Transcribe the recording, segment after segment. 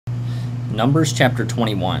Numbers chapter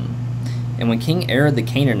 21. And when King Arad the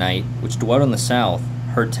Canaanite, which dwelt on the south,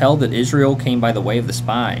 heard tell that Israel came by the way of the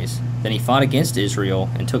spies, then he fought against Israel,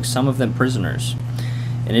 and took some of them prisoners.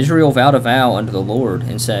 And Israel vowed a vow unto the Lord,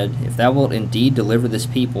 and said, If thou wilt indeed deliver this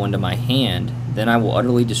people into my hand, then I will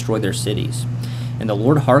utterly destroy their cities. And the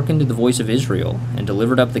Lord hearkened to the voice of Israel, and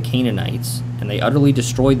delivered up the Canaanites, and they utterly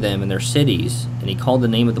destroyed them and their cities, and he called the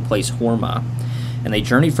name of the place Hormah. And they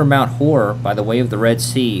journeyed from Mount Hor by the way of the Red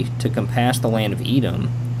Sea to compass the land of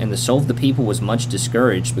Edom, and the soul of the people was much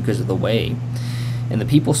discouraged because of the way. And the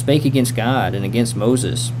people spake against God and against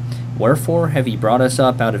Moses, Wherefore have ye brought us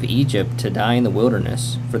up out of Egypt to die in the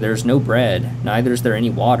wilderness? For there is no bread, neither is there any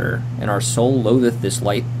water, and our soul loatheth this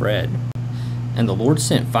light bread. And the Lord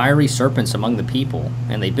sent fiery serpents among the people,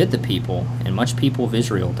 and they bit the people, and much people of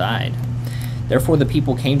Israel died. Therefore the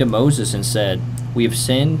people came to Moses and said, We have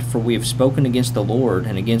sinned, for we have spoken against the Lord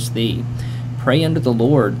and against thee. Pray unto the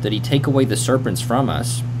Lord that he take away the serpents from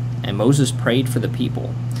us. And Moses prayed for the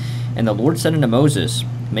people. And the Lord said unto Moses,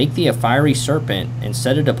 Make thee a fiery serpent, and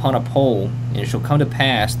set it upon a pole, and it shall come to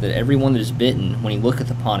pass that every one that is bitten, when he looketh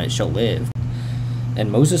upon it, shall live. And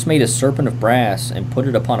Moses made a serpent of brass, and put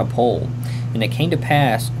it upon a pole. And it came to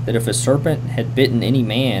pass that if a serpent had bitten any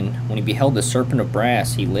man, when he beheld the serpent of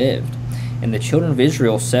brass, he lived. And the children of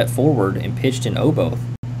Israel set forward, and pitched in Oboth.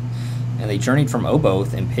 And they journeyed from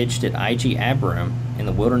Oboth, and pitched at Ije-Abarim, in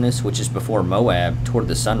the wilderness which is before Moab, toward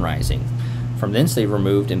the sunrising. From thence they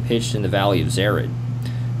removed, and pitched in the valley of Zered.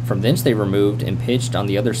 From thence they removed, and pitched on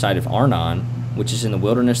the other side of Arnon, which is in the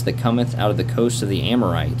wilderness that cometh out of the coast of the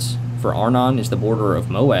Amorites. For Arnon is the border of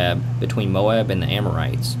Moab, between Moab and the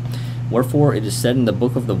Amorites. Wherefore it is said in the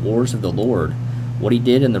book of the wars of the Lord, what he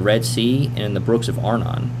did in the Red Sea, and in the brooks of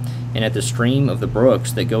Arnon, and at the stream of the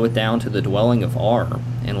brooks that goeth down to the dwelling of Ar,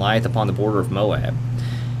 and lieth upon the border of Moab.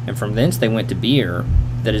 And from thence they went to Beer,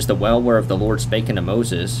 that is the well whereof the Lord spake unto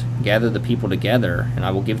Moses, Gather the people together, and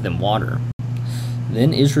I will give them water.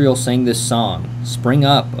 Then Israel sang this song, Spring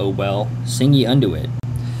up, O well, sing ye unto it.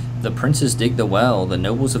 The princes digged the well, the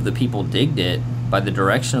nobles of the people digged it, by the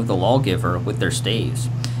direction of the lawgiver with their staves.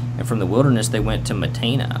 And from the wilderness they went to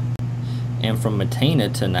Mattanah, and from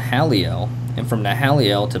Mattanah to Nahaliel, and from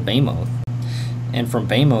Nahaliel to Bamoth, and from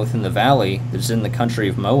Bamoth in the valley that is in the country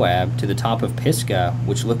of Moab to the top of Pisgah,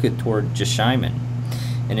 which looketh toward Jeshimon.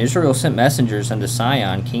 And Israel sent messengers unto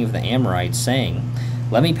Sihon, king of the Amorites, saying,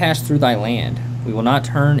 Let me pass through thy land. We will not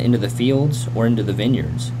turn into the fields or into the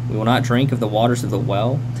vineyards. We will not drink of the waters of the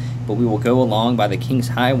well, but we will go along by the king's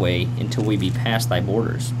highway until we be past thy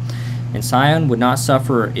borders. And Sihon would not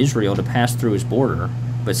suffer Israel to pass through his border,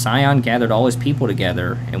 but Sihon gathered all his people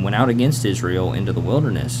together, and went out against Israel into the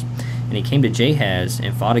wilderness. And he came to Jahaz,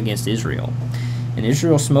 and fought against Israel. And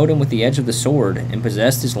Israel smote him with the edge of the sword, and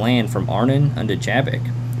possessed his land from Arnon unto Jabbok,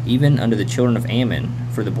 even unto the children of Ammon,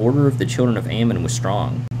 for the border of the children of Ammon was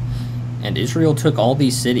strong. And Israel took all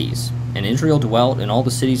these cities, and Israel dwelt in all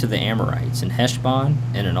the cities of the Amorites, in Heshbon,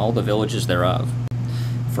 and in all the villages thereof.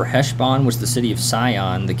 For Heshbon was the city of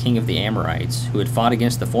Sihon, the king of the Amorites, who had fought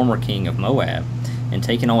against the former king of Moab, and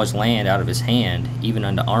taken all his land out of his hand, even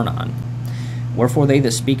unto Arnon. Wherefore they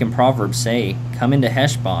that speak in Proverbs say, Come into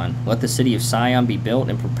Heshbon, let the city of Sihon be built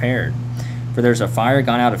and prepared. For there is a fire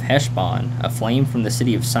gone out of Heshbon, a flame from the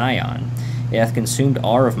city of Sihon. It hath consumed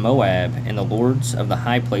Ar of Moab, and the lords of the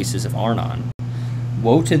high places of Arnon.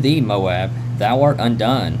 Woe to thee, Moab! Thou art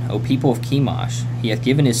undone, O people of Chemosh. He hath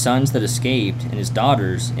given his sons that escaped, and his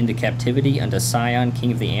daughters, into captivity unto Sihon,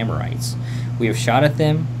 king of the Amorites. We have shot at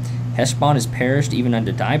them. Heshbon is perished even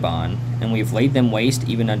unto Dibon, and we have laid them waste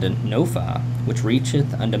even unto Nophah, which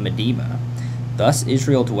reacheth unto Medeba. Thus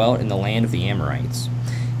Israel dwelt in the land of the Amorites.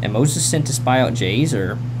 And Moses sent to spy out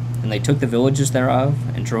Jazer, and they took the villages thereof,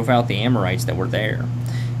 and drove out the Amorites that were there.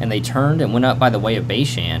 And they turned and went up by the way of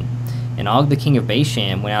Bashan. And Og the king of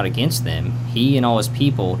Bashan went out against them, he and all his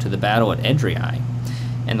people, to the battle at Edrei.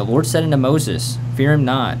 And the Lord said unto Moses, Fear him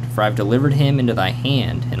not, for I have delivered him into thy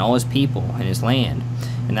hand, and all his people, and his land.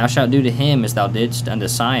 And thou shalt do to him as thou didst unto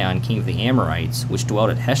Sihon, king of the Amorites, which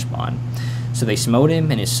dwelt at Heshbon. So they smote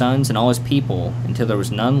him and his sons and all his people, until there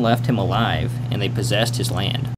was none left him alive, and they possessed his land.